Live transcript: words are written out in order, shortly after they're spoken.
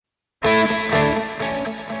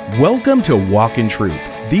Welcome to Walk in Truth.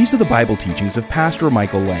 These are the Bible teachings of Pastor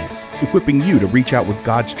Michael Lance, equipping you to reach out with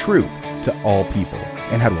God's truth to all people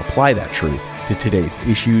and how to apply that truth to today's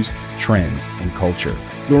issues, trends, and culture.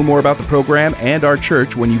 Learn more about the program and our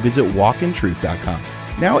church when you visit walkintruth.com.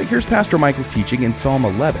 Now here's Pastor Michael's teaching in Psalm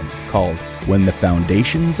 11 called When the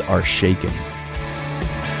Foundations Are Shaken.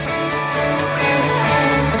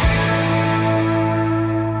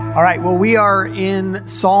 All right, well, we are in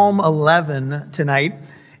Psalm 11 tonight.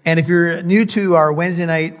 And if you're new to our Wednesday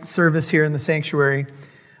night service here in the sanctuary,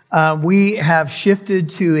 we have shifted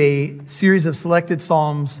to a series of selected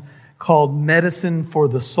psalms called Medicine for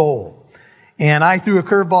the Soul. And I threw a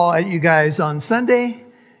curveball at you guys on Sunday,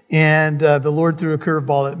 and the Lord threw a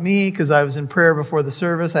curveball at me because I was in prayer before the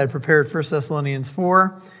service. I had prepared 1 Thessalonians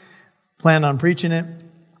 4, planned on preaching it,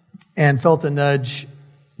 and felt a nudge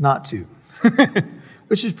not to,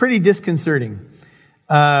 which is pretty disconcerting.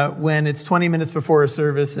 When it's 20 minutes before a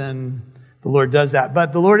service and the Lord does that.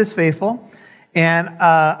 But the Lord is faithful. And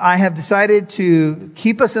I have decided to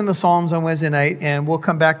keep us in the Psalms on Wednesday night, and we'll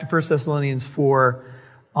come back to 1 Thessalonians 4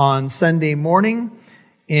 on Sunday morning.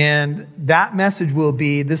 And that message will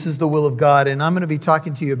be, this is the will of God. And I'm going to be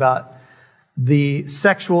talking to you about the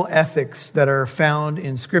sexual ethics that are found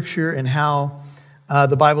in Scripture and how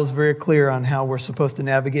the Bible is very clear on how we're supposed to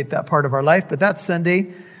navigate that part of our life. But that's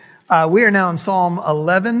Sunday. We are now in Psalm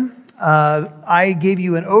 11. I gave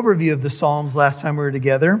you an overview of the Psalms last time we were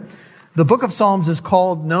together. The book of Psalms is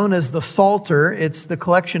known as the Psalter. It's the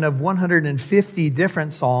collection of 150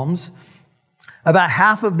 different Psalms. About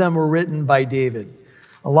half of them were written by David.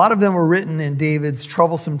 A lot of them were written in David's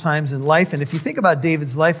troublesome times in life. And if you think about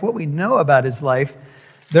David's life, what we know about his life,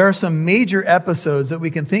 there are some major episodes that we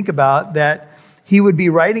can think about that he would be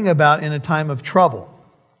writing about in a time of trouble.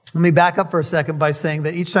 Let me back up for a second by saying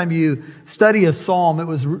that each time you study a psalm, it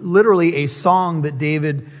was literally a song that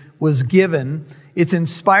David was given. It's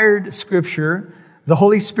inspired scripture. The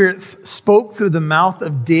Holy Spirit spoke through the mouth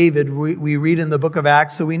of David, we read in the book of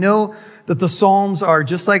Acts. So we know that the Psalms are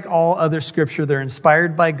just like all other scripture. They're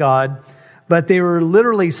inspired by God, but they were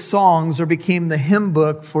literally songs or became the hymn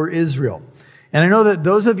book for Israel. And I know that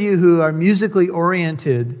those of you who are musically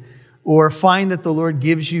oriented or find that the Lord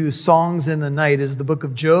gives you songs in the night, as the book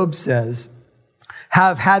of Job says,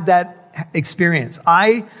 have had that experience.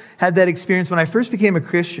 I had that experience when I first became a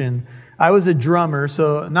Christian. I was a drummer,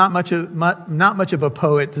 so not much of a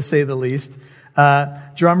poet, to say the least.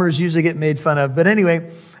 Drummers usually get made fun of. But anyway,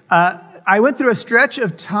 I went through a stretch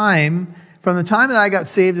of time from the time that I got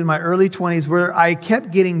saved in my early 20s where I kept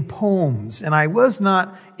getting poems. And I was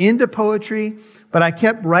not into poetry, but I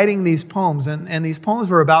kept writing these poems. And these poems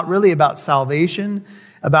were really about salvation,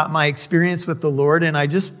 about my experience with the Lord. And I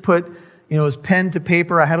just put, it was pen to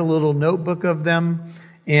paper. I had a little notebook of them.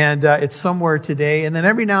 And it's somewhere today. And then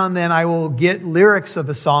every now and then I will get lyrics of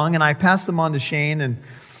a song and I pass them on to Shane. And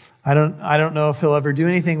I don't know if he'll ever do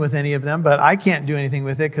anything with any of them, but I can't do anything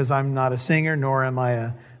with it because I'm not a singer, nor am I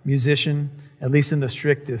a musician, at least in the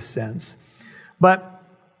strictest sense. But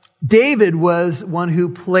David was one who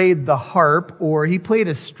played the harp, or he played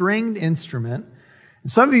a stringed instrument.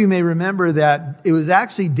 And some of you may remember that it was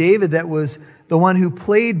actually David that was the one who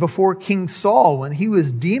played before King Saul when he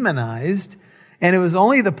was demonized. And it was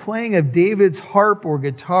only the playing of David's harp or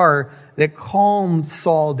guitar that calmed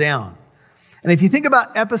Saul down. And if you think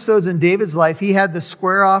about episodes in David's life, he had the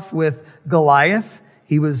square off with Goliath.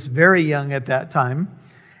 He was very young at that time.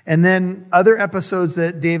 And then other episodes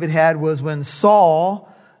that David had was when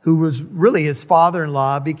Saul, who was really his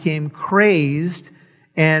father-in-law, became crazed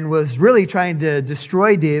and was really trying to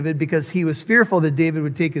destroy David because he was fearful that David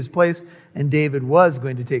would take his place, and David was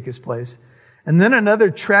going to take his place. And then another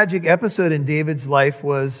tragic episode in David's life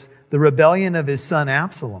was the rebellion of his son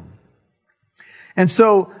Absalom. And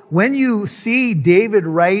so when you see David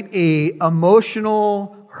write a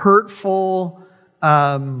emotional, hurtful,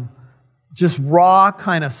 just raw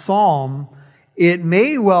kind of psalm, it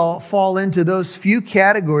may well fall into those few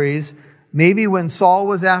categories. Maybe when Saul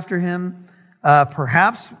was after him,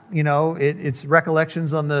 perhaps, it's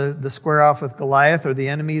recollections on the square off with Goliath or the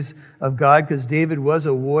enemies of God, because David was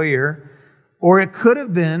a warrior. Or it could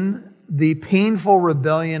have been the painful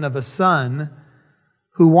rebellion of a son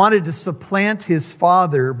who wanted to supplant his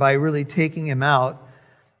father by really taking him out.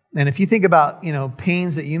 And if you think about,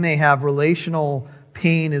 pains that you may have, relational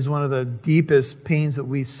pain is one of the deepest pains that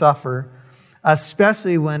we suffer,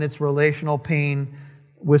 especially when it's relational pain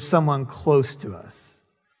with someone close to us.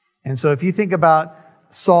 And so if you think about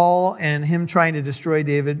Saul and him trying to destroy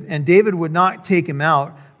David, and David would not take him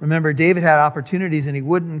out. Remember, David had opportunities and he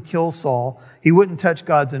wouldn't kill Saul. He wouldn't touch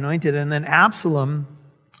God's anointed. And then Absalom,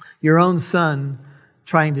 your own son,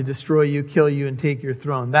 trying to destroy you, kill you, and take your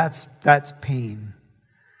throne. That's pain.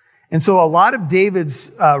 And so a lot of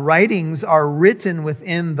David's writings are written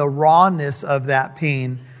within the rawness of that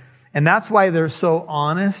pain. And that's why they're so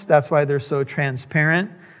honest. That's why they're so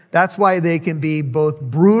transparent. That's why they can be both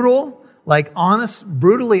brutal, like honest,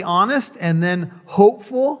 brutally honest, and then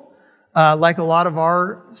hopeful, like a lot of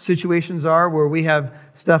our situations are, where we have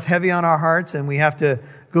stuff heavy on our hearts and we have to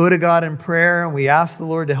go to God in prayer and we ask the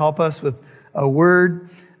Lord to help us with a word,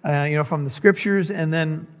 from the scriptures, and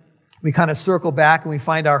then we kind of circle back and we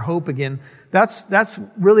find our hope again. That's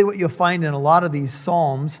really what you'll find in a lot of these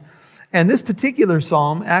Psalms. And this particular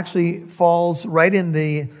Psalm actually falls right in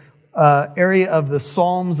the area of the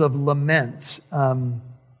Psalms of lament.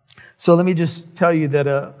 So let me just tell you that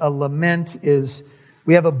a lament is,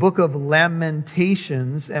 we have a book of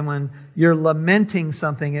lamentations, and when you're lamenting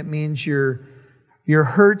something, it means you're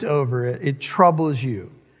hurt over it. It troubles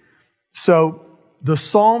you. So the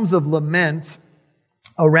Psalms of lament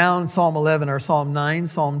around Psalm 11 are Psalm 9,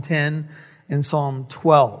 Psalm 10, and Psalm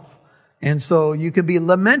 12. And so you could be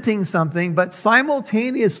lamenting something, but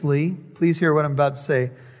simultaneously, please hear what I'm about to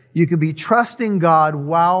say, you could be trusting God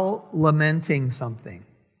while lamenting something.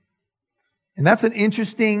 And that's an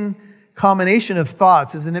interesting combination of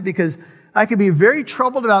thoughts, isn't it? Because I could be very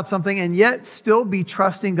troubled about something and yet still be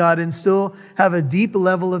trusting God and still have a deep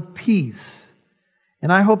level of peace.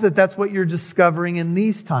 And I hope that that's what you're discovering in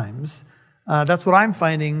these times. That's what I'm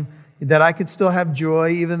finding, that I could still have joy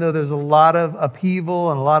even though there's a lot of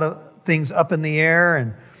upheaval and a lot of things up in the air.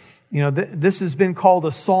 And, this has been called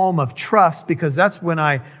a psalm of trust, because that's when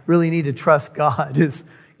I really need to trust God, is,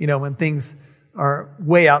 when things are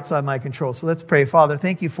way outside my control. So let's pray. Father,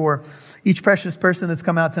 thank you for each precious person that's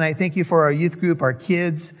come out tonight. Thank you for our youth group, our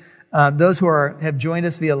kids, those who have joined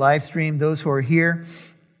us via live stream, those who are here.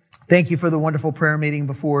 Thank you for the wonderful prayer meeting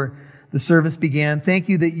before the service began. Thank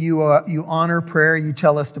you that you honor prayer. You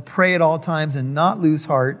tell us to pray at all times and not lose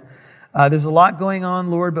heart. There's a lot going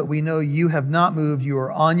on, Lord, but we know you have not moved. You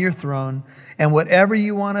are on your throne. And whatever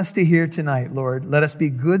you want us to hear tonight, Lord, let us be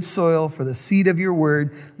good soil for the seed of your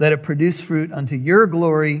word. Let it produce fruit unto your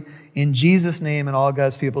glory. In Jesus' name, and all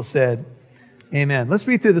God's people said, amen. Let's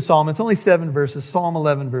read through the psalm. It's only 7 verses. Psalm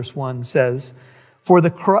 11, verse 1 says, "For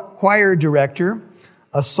the choir director,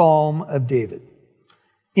 a psalm of David.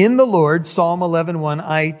 In the Lord," Psalm 11:1,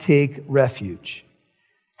 "I take refuge.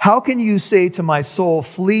 How can you say to my soul,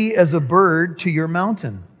 flee as a bird to your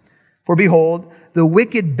mountain? For behold, the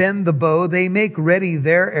wicked bend the bow. They make ready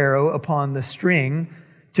their arrow upon the string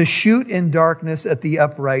to shoot in darkness at the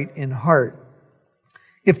upright in heart.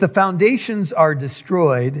 If the foundations are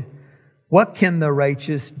destroyed, what can the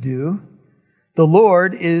righteous do? The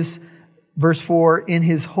Lord is," verse 4, "in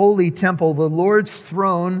his holy temple. The Lord's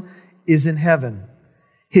throne is in heaven.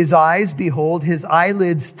 His eyes behold, his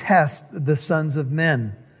eyelids test the sons of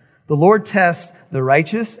men. The Lord tests the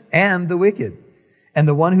righteous and the wicked, and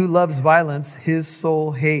the one who loves violence, his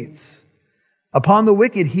soul hates. Upon the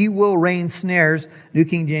wicked he will rain snares." New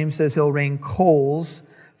King James says he'll rain coals.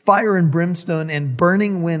 "Fire and brimstone and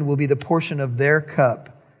burning wind will be the portion of their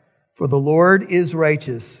cup. For the Lord is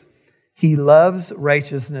righteous. He loves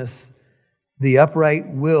righteousness. The upright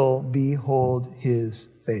will behold his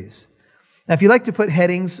face." Now, if you like to put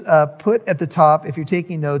headings, put at the top, if you're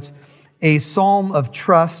taking notes, a psalm of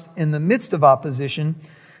trust in the midst of opposition.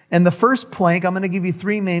 And the first plank, I'm going to give you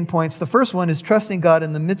 3 main points. The first one is trusting God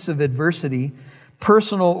in the midst of adversity,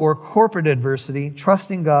 personal or corporate adversity,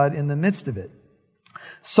 trusting God in the midst of it.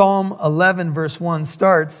 Psalm 11, verse 1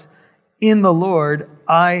 starts, "In the Lord,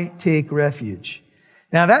 I take refuge."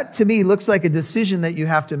 Now, that to me looks like a decision that you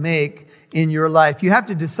have to make in your life. You have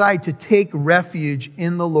to decide to take refuge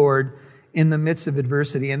in the Lord in the midst of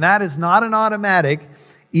adversity. And that is not an automatic,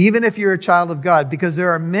 even if you're a child of God, because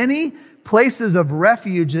there are many places of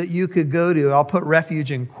refuge that you could go to. I'll put refuge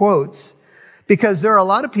in quotes, because there are a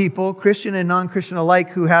lot of people, Christian and non-Christian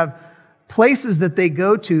alike, who have places that they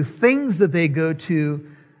go to, things that they go to,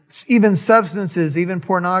 even substances, even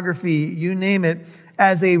pornography, you name it,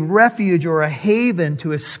 as a refuge or a haven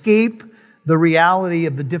to escape the reality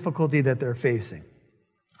of the difficulty that they're facing.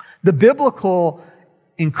 The biblical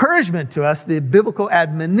encouragement to us, the biblical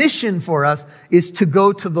admonition for us, is to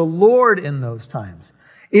go to the Lord in those times.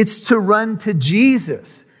 It's to run to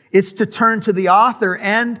Jesus. It's to turn to the author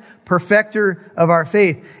and perfecter of our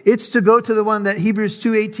faith. It's to go to the one that Hebrews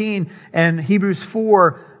 2:18 and Hebrews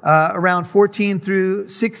 4, around 14 through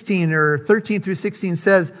 16 or 13 through 16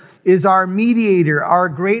 says, is our mediator, our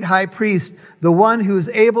great high priest, the one who is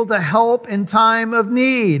able to help in time of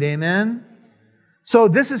need. Amen? So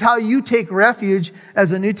this is how you take refuge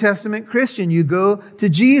as a New Testament Christian. You go to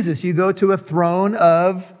Jesus. You go to a throne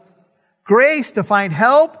of grace to find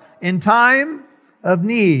help in time of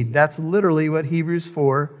need. That's literally what Hebrews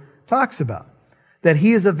 4 talks about. That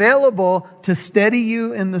He is available to steady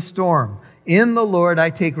you in the storm. In the Lord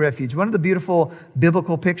I take refuge. One of the beautiful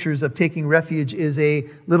biblical pictures of taking refuge is a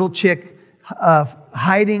little chick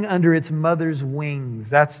hiding under its mother's wings.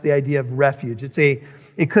 That's the idea of refuge.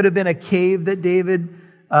 It could have been a cave that David,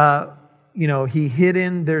 he hid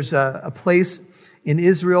in. There's a place in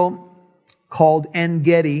Israel called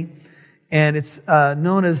En-Gedi, and it's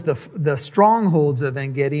known as the strongholds of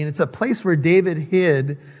En-Gedi, and it's a place where David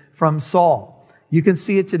hid from Saul. You can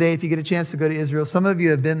see it today if you get a chance to go to Israel. Some of you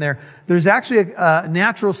have been there. There's actually a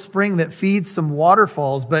natural spring that feeds some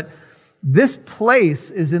waterfalls, but this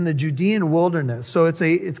place is in the Judean wilderness. So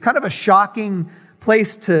it's kind of a shocking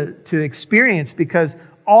place to experience because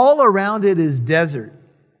all around it is desert.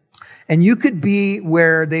 And you could be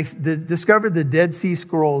where they discovered the Dead Sea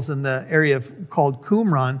Scrolls in the area called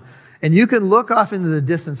Qumran, and you can look off into the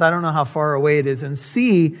distance, I don't know how far away it is, and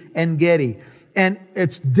see En-Gedi. And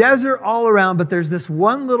it's desert all around, but there's this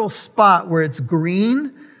one little spot where it's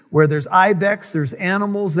green, where there's ibex, there's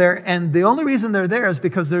animals there. And the only reason they're there is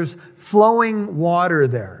because there's flowing water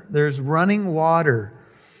there. There's running water.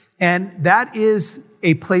 And that is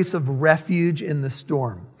a place of refuge in the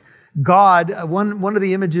storm. God, one of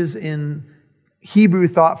the images in Hebrew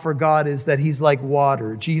thought for God is that He's like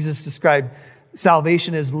water. Jesus described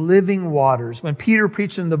salvation as living waters. When Peter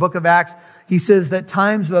preached in the book of Acts, he says that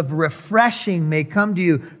times of refreshing may come to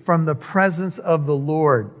you from the presence of the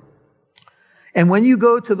Lord. And when you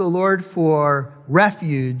go to the Lord for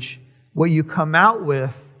refuge, what you come out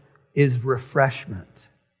with is refreshment.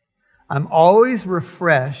 I'm always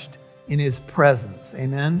refreshed in His presence.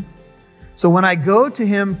 Amen? So when I go to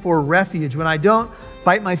Him for refuge, when I don't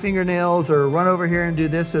bite my fingernails or run over here and do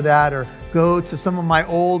this or that, or go to some of my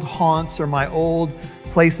old haunts or my old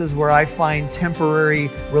places where I find temporary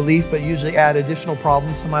relief, but usually add additional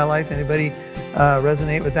problems to my life. Anybody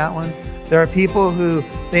resonate with that one? There are people who,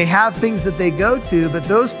 they have things that they go to, but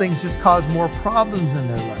those things just cause more problems in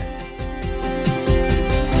their life.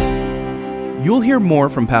 You'll hear more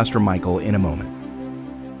from Pastor Michael in a moment.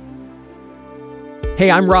 Hey,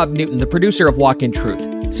 I'm Rob Newton, the producer of Walk in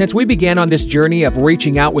Truth. Since we began on this journey of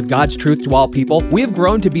reaching out with God's truth to all people, we have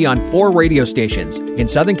grown to be on 4 radio stations in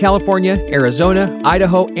Southern California, Arizona,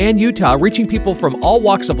 Idaho, and Utah, reaching people from all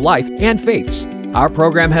walks of life and faiths. Our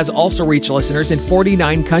program has also reached listeners in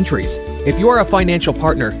 49 countries. If you are a financial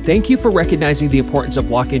partner, thank you for recognizing the importance of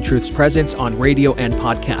Walk in Truth's presence on radio and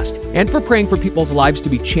podcast, and for praying for people's lives to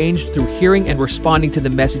be changed through hearing and responding to the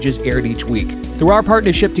messages aired each week. Through our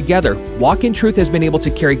partnership together, Walk in Truth has been able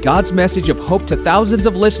to carry God's message of hope to thousands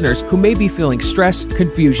of listeners who may be feeling stress,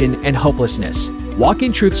 confusion, and hopelessness. Walk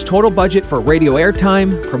in Truth's total budget for radio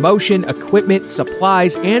airtime, promotion, equipment,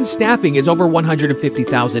 supplies, and staffing is over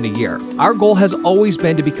 $150,000 a year. Our goal has always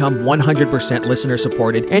been to become 100% listener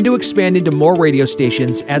supported and to expand into more radio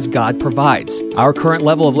stations as God provides. Our current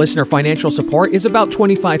level of listener financial support is about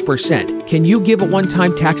 25%. Can you give a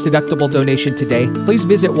one-time tax-deductible donation today? Please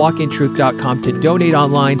visit walkintruth.com to donate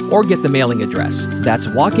online or get the mailing address. That's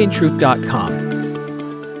walkintruth.com.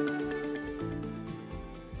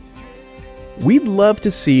 We'd love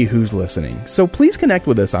to see who's listening, so please connect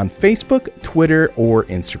with us on Facebook, Twitter, or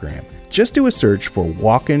Instagram. Just do a search for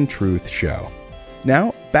Walk in Truth Show.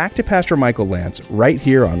 Now, back to Pastor Michael Lance right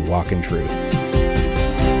here on Walk in Truth.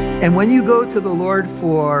 And when you go to the Lord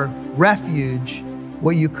for refuge,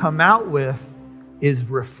 what you come out with is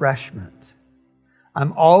refreshment.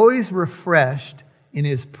 I'm always refreshed in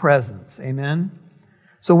His presence. Amen?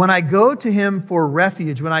 So when I go to Him for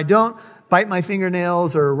refuge, when I don't bite my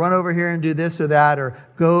fingernails or run over here and do this or that, or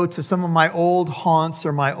go to some of my old haunts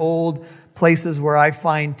or my old places where I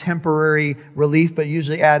find temporary relief, but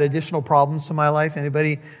usually add additional problems to my life.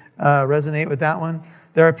 Anybody resonate with that one?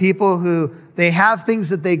 There are people who, they have things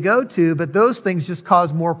that they go to, but those things just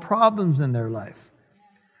cause more problems in their life.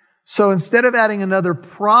 So instead of adding another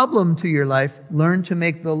problem to your life, learn to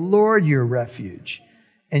make the Lord your refuge,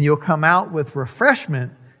 and you'll come out with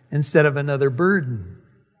refreshment instead of another burden.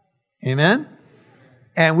 Amen?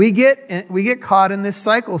 And we get caught in this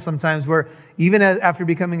cycle sometimes where even after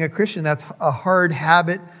becoming a Christian, that's a hard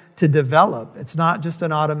habit to develop. It's not just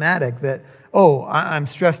an automatic that, oh, I'm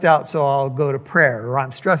stressed out, so I'll go to prayer, or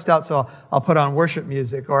I'm stressed out, so I'll put on worship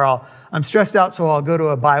music, or I'm stressed out, so I'll go to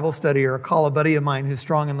a Bible study or call a buddy of mine who's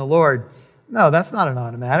strong in the Lord. No, that's not an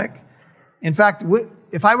automatic. In fact,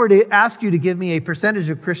 if I were to ask you to give me a percentage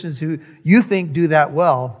of Christians who you think do that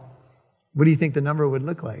well, what do you think the number would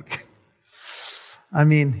look like? I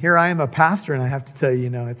mean, here I am a pastor, and I have to tell you,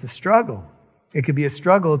 it's a struggle. It could be a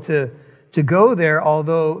struggle to go there,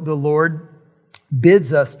 although the Lord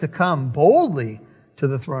bids us to come boldly to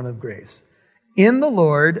the throne of grace. In the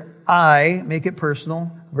Lord, I, make it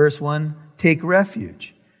personal, verse 1, take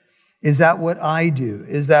refuge. Is that what I do?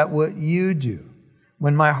 Is that what you do?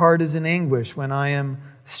 When my heart is in anguish, when I am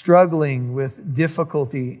struggling with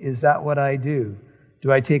difficulty, is that what I do?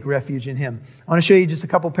 Do I take refuge in Him? I want to show you just a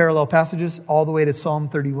couple parallel passages all the way to Psalm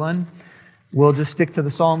 31. We'll just stick to the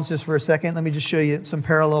Psalms just for a second. Let me just show you some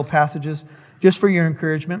parallel passages just for your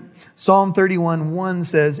encouragement. Psalm 31:1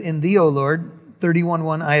 says, in Thee, O Lord,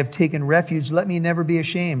 31:1, I have taken refuge. Let me never be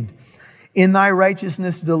ashamed. In Thy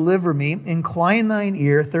righteousness deliver me. Incline Thine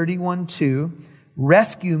ear. 31:2,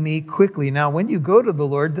 rescue me quickly. Now, when you go to the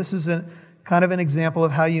Lord, this is kind of an example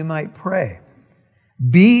of how you might pray.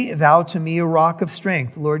 Be Thou to me a rock of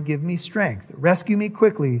strength. Lord, give me strength. Rescue me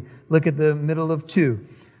quickly. Look at the middle of 2.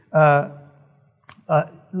 I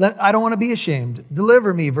don't want to be ashamed.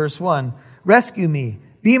 Deliver me, verse 1. Rescue me.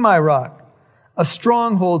 Be my rock, a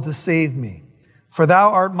stronghold to save me. For Thou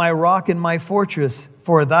art my rock and my fortress.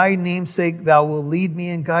 For Thy name's sake, Thou will lead me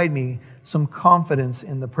and guide me. Some confidence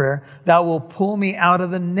in the prayer. Thou will pull me out of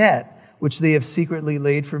the net, which they have secretly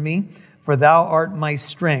laid for me. For Thou art my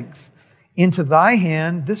strength. Into Thy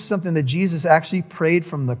hand, this is something that Jesus actually prayed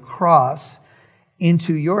from the cross.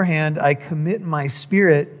 Into Your hand I commit my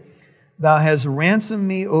spirit. Thou hast ransomed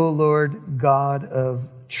me, O Lord, God of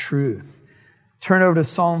truth. Turn over to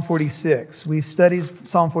Psalm 46. We've studied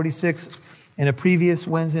Psalm 46 in a previous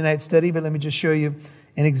Wednesday night study, but let me just show you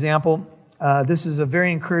an example. This is a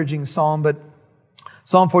very encouraging psalm, but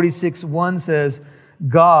Psalm 46:1 says,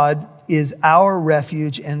 God is our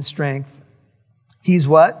refuge and strength. He's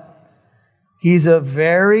what? He's a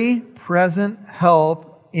very present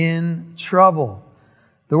help in trouble.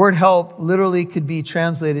 The word help literally could be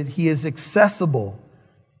translated, He is accessible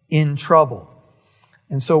in trouble.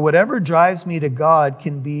 And so whatever drives me to God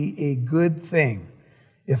can be a good thing.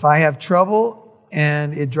 If I have trouble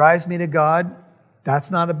and it drives me to God,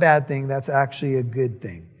 that's not a bad thing. That's actually a good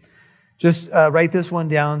thing. Just write this one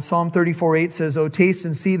down. Psalm 34:8 says, O taste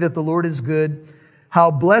and see that the Lord is good. How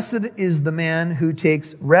blessed is the man who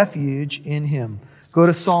takes refuge in Him. Go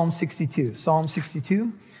to Psalm 62. Psalm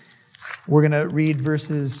 62. We're going to read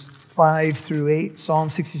verses 5 through 8. Psalm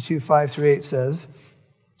 62, 5 through 8 says,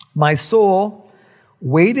 My soul,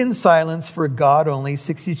 wait in silence for God only,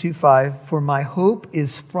 62:5, for my hope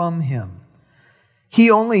is from Him. He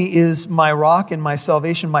only is my rock and my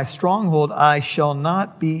salvation, my stronghold. I shall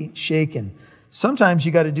not be shaken. Sometimes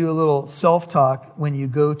you got to do a little self-talk when you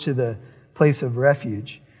go to the place of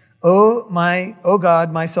refuge. O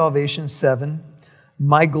God, my salvation, 7,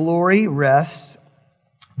 my glory rests,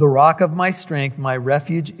 the rock of my strength, my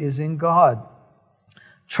refuge is in God.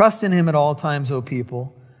 Trust in Him at all times, O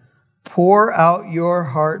people. Pour out your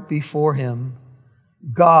heart before Him.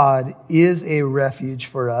 God is a refuge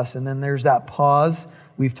for us. And then there's that pause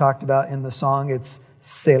we've talked about in the song. It's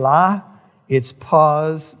Selah. It's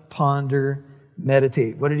pause, ponder,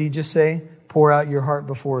 meditate. What did he just say? Pour out your heart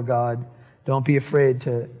before God. Don't be afraid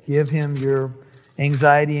to give Him your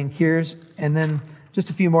anxiety and cares. And then just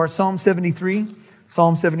a few more. Psalm 73,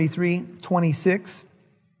 26.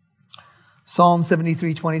 Psalm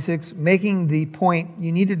 73, 26, making the point,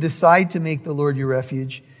 you need to decide to make the Lord your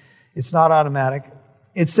refuge. It's not automatic.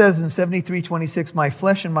 It says in 73, 26, my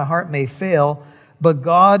flesh and my heart may fail, but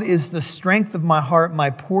God is the strength of my heart, my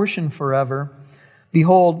portion forever.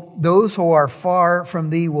 Behold, those who are far from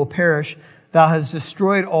Thee will perish. Thou hast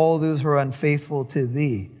destroyed all those who are unfaithful to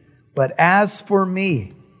Thee. But as for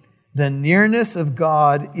me, the nearness of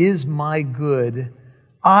God is my good.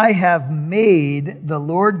 I have made the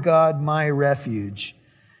Lord God my refuge,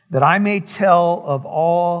 that I may tell of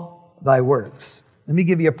all Thy works. Let me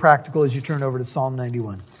give you a practical as you turn over to Psalm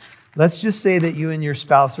 91. Let's just say that you and your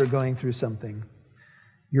spouse are going through something.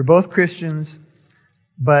 You're both Christians,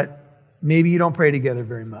 but maybe you don't pray together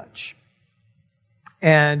very much.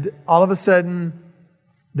 And all of a sudden,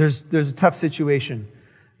 there's a tough situation.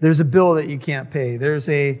 There's a bill that you can't pay. There's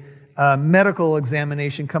a medical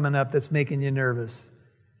examination coming up that's making you nervous.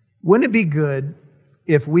 Wouldn't it be good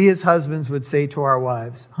if we as husbands would say to our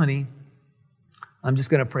wives, honey, I'm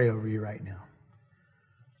just going to pray over you right now.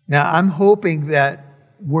 Now, I'm hoping that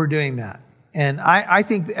we're doing that. And I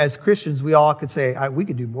think as Christians, we all could say, we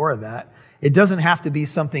could do more of that. It doesn't have to be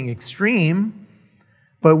something extreme,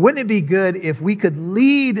 but wouldn't it be good if we could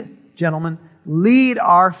lead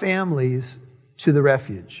our families to the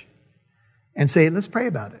refuge and say, let's pray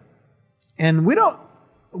about it. And we don't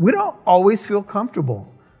always feel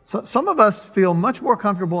comfortable. So some of us feel much more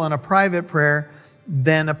comfortable in a private prayer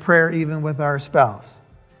than a prayer even with our spouse.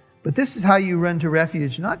 But this is how you run to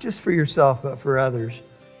refuge, not just for yourself, but for others.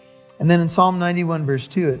 And then in Psalm 91 verse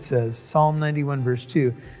 2, it says, Psalm 91 verse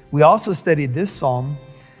 2, we also studied this psalm,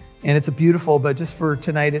 and it's a beautiful, but just for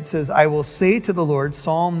tonight, it says, I will say to the Lord,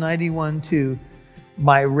 Psalm 91 2,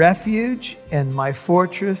 my refuge and my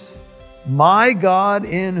fortress, my God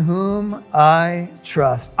in whom I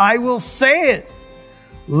trust. I will say it.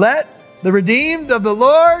 Let the redeemed of the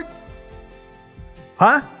Lord,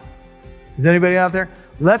 Is anybody out there?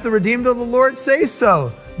 Let the redeemed of the Lord say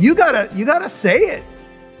so. You gotta say it.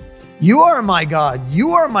 You are my God.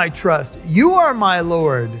 You are my trust. You are my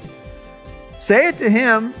Lord. Say it to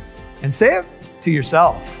him and say it to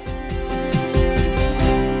yourself.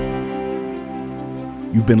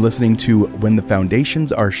 You've been listening to When the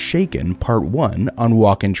Foundations Are Shaken, Part 1 on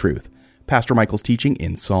Walk in Truth, Pastor Michael's teaching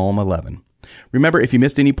in Psalm 11. Remember, if you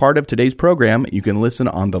missed any part of today's program, you can listen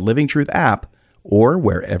on the Living Truth app or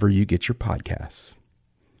wherever you get your podcasts.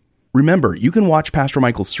 Remember, you can watch Pastor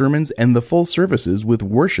Michael's sermons and the full services with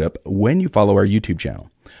worship when you follow our YouTube channel.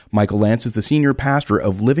 Michael Lance is the senior pastor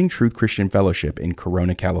of Living Truth Christian Fellowship in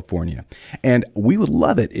Corona, California. And we would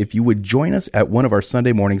love it if you would join us at one of our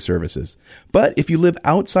Sunday morning services. But if you live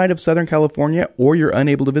outside of Southern California or you're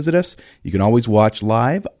unable to visit us, you can always watch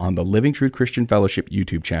live on the Living Truth Christian Fellowship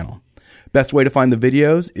YouTube channel. Best way to find the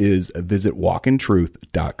videos is visit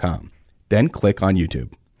walkintruth.com. Then click on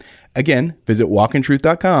YouTube. Again, visit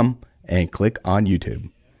walkintruth.com and click on YouTube.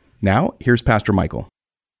 Now, here's Pastor Michael.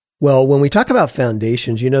 Well, when we talk about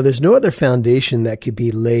foundations, there's no other foundation that could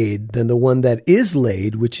be laid than the one that is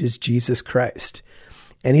laid, which is Jesus Christ.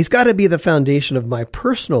 And he's got to be the foundation of my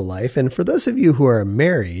personal life. And for those of you who are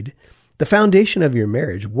married, the foundation of your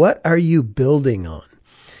marriage, what are you building on?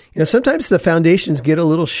 Sometimes the foundations get a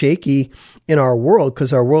little shaky in our world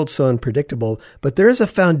because our world's so unpredictable, but there is a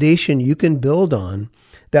foundation you can build on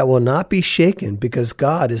that will not be shaken because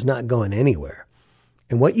God is not going anywhere.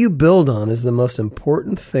 And what you build on is the most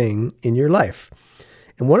important thing in your life.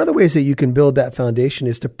 And one of the ways that you can build that foundation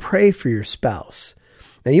is to pray for your spouse.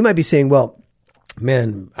 Now, you might be saying, well,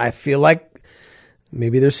 man, I feel like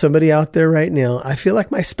maybe there's somebody out there right now. I feel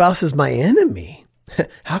like my spouse is my enemy.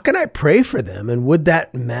 How can I pray for them? And would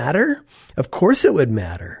that matter? Of course it would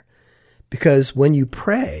matter. Because when you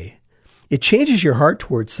pray, it changes your heart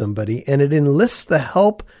towards somebody and it enlists the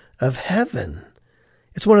help of heaven.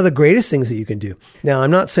 It's one of the greatest things that you can do. Now,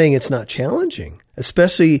 I'm not saying it's not challenging,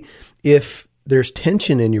 especially if there's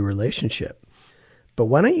tension in your relationship. But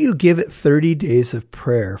why don't you give it 30 days of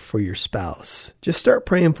prayer for your spouse? Just start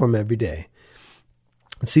praying for them every day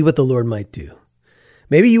and see what the Lord might do.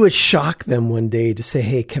 Maybe you would shock them one day to say,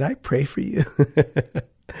 hey, can I pray for you?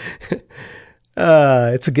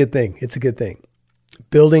 It's a good thing. It's a good thing.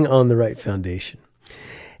 Building on the right foundation.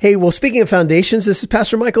 Hey, well, speaking of foundations, this is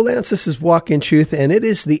Pastor Michael Lance. This is Walk in Truth, and it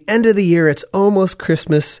is the end of the year. It's almost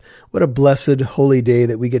Christmas. What a blessed, holy day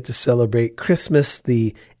that we get to celebrate Christmas,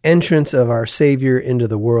 the entrance of our Savior into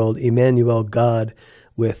the world, Emmanuel, God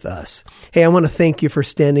with us. Hey, I want to thank you for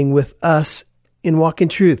standing with us in Walk in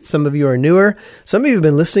Truth. Some of you are newer. Some of you have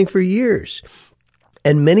been listening for years.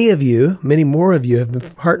 And many more of you have been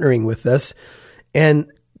partnering with us.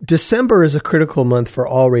 And December is a critical month for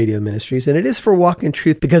all radio ministries, and it is for Walk in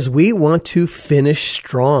Truth because we want to finish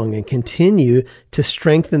strong and continue to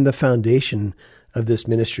strengthen the foundation of this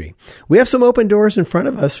ministry. We have some open doors in front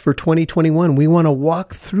of us for 2021. We want to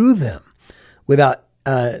walk through them without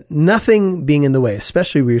nothing being in the way,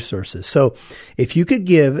 especially resources. So if you could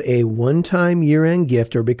give a one-time year-end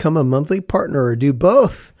gift or become a monthly partner or do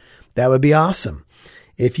both, that would be awesome.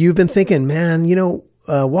 If you've been thinking, man,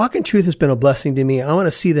 Walk in Truth has been a blessing to me. I want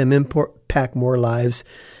to see them impact more lives.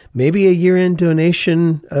 Maybe a year-end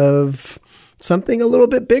donation of something a little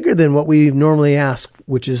bit bigger than what we normally ask,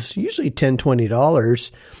 which is usually $10,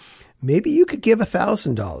 $20. Maybe you could give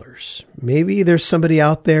 $1,000. Maybe there's somebody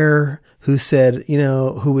out there who said,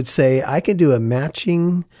 who would say, I can do a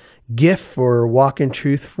matching gift for Walk in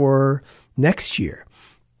Truth for next year.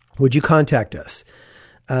 Would you contact us?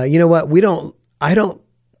 You know what? I don't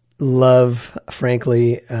love,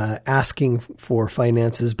 frankly, asking for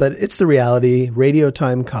finances, but it's the reality. Radio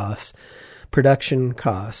time costs, production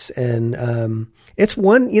costs. And it's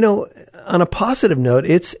one, on a positive note,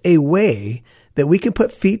 it's a way that we can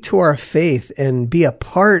put feet to our faith and be a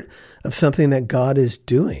part of something that God is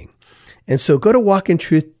doing. And so go to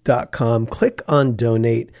walkintruth.com, click on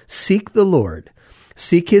donate, seek the Lord,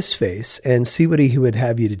 seek his face, and see what he would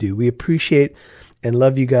have you to do. We appreciate and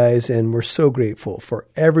love you guys, and we're so grateful for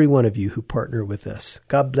every one of you who partner with us.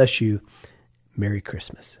 God bless you. Merry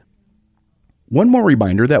Christmas. One more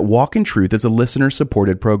reminder that Walk in Truth is a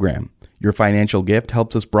listener-supported program. Your financial gift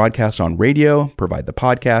helps us broadcast on radio, provide the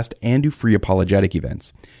podcast, and do free apologetic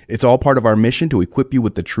events. It's all part of our mission to equip you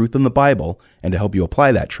with the truth in the Bible and to help you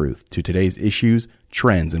apply that truth to today's issues,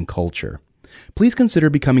 trends, and culture. Please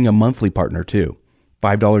consider becoming a monthly partner too.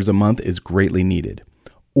 $5 a month is greatly needed.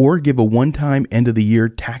 Or give a one-time end-of-the-year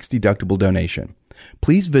tax-deductible donation.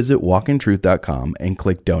 Please visit walkintruth.com and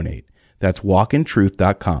click Donate. That's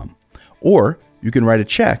walkintruth.com. Or you can write a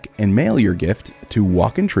check and mail your gift to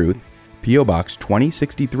Walk in Truth, P.O. Box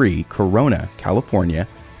 2063, Corona, California,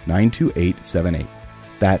 92878.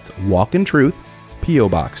 That's Walk in Truth, P.O.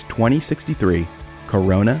 Box 2063,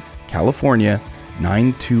 Corona, California,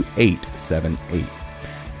 92878.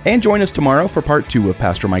 And join us tomorrow for part 2 of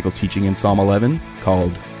Pastor Michael's teaching in Psalm 11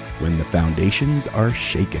 called When the Foundations Are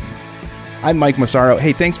Shaken. I'm Mike Massaro.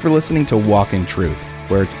 Hey, thanks for listening to Walk in Truth,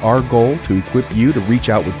 where it's our goal to equip you to reach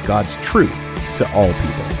out with God's truth to all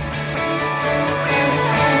people.